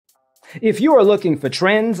If you are looking for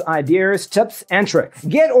trends, ideas, tips, and tricks,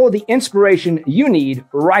 get all the inspiration you need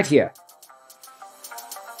right here.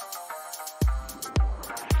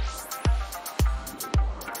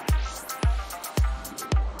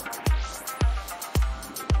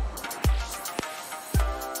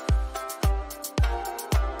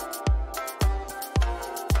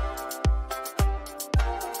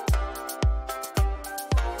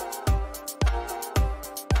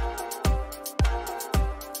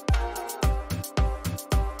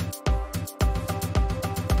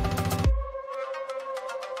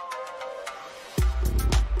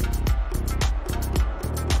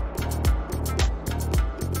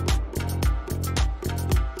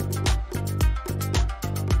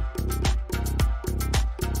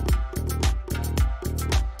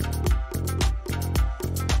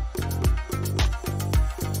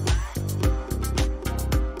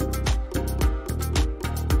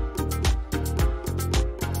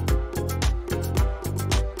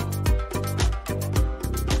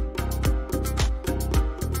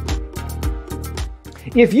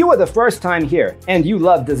 If you are the first time here and you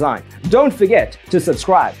love design, don't forget to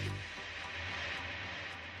subscribe.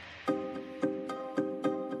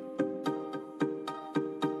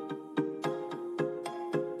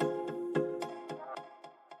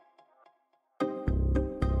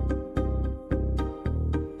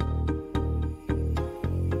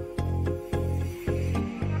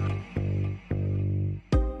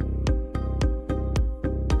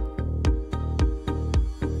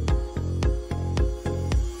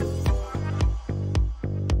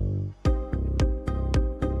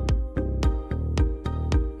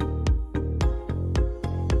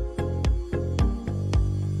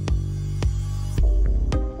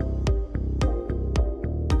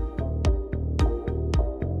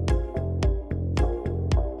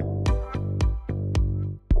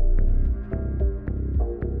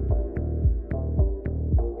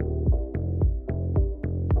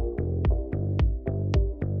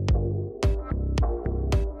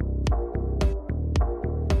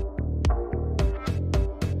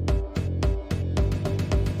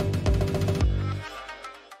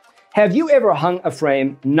 Have you ever hung a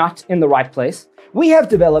frame not in the right place? We have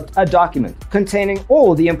developed a document containing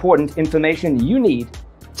all the important information you need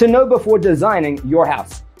to know before designing your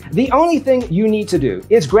house. The only thing you need to do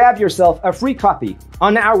is grab yourself a free copy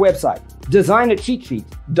on our website,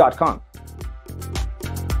 designacheatsheet.com.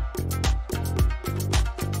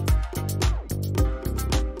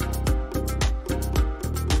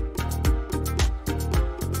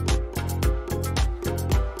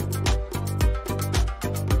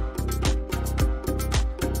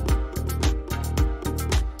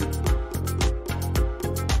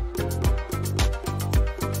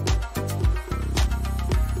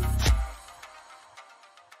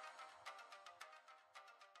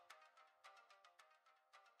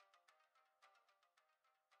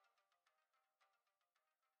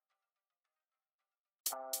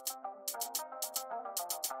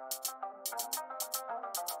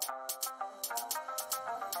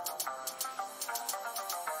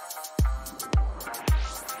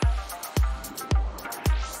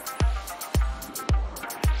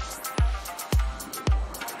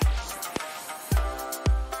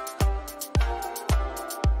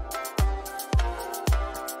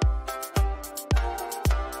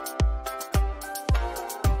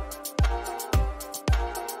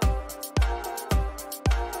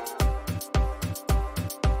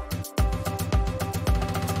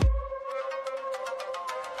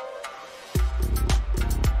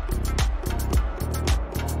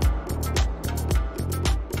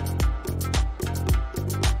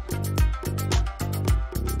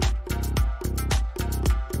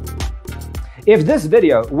 If this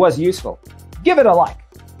video was useful, give it a like.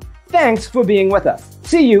 Thanks for being with us.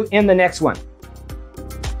 See you in the next one.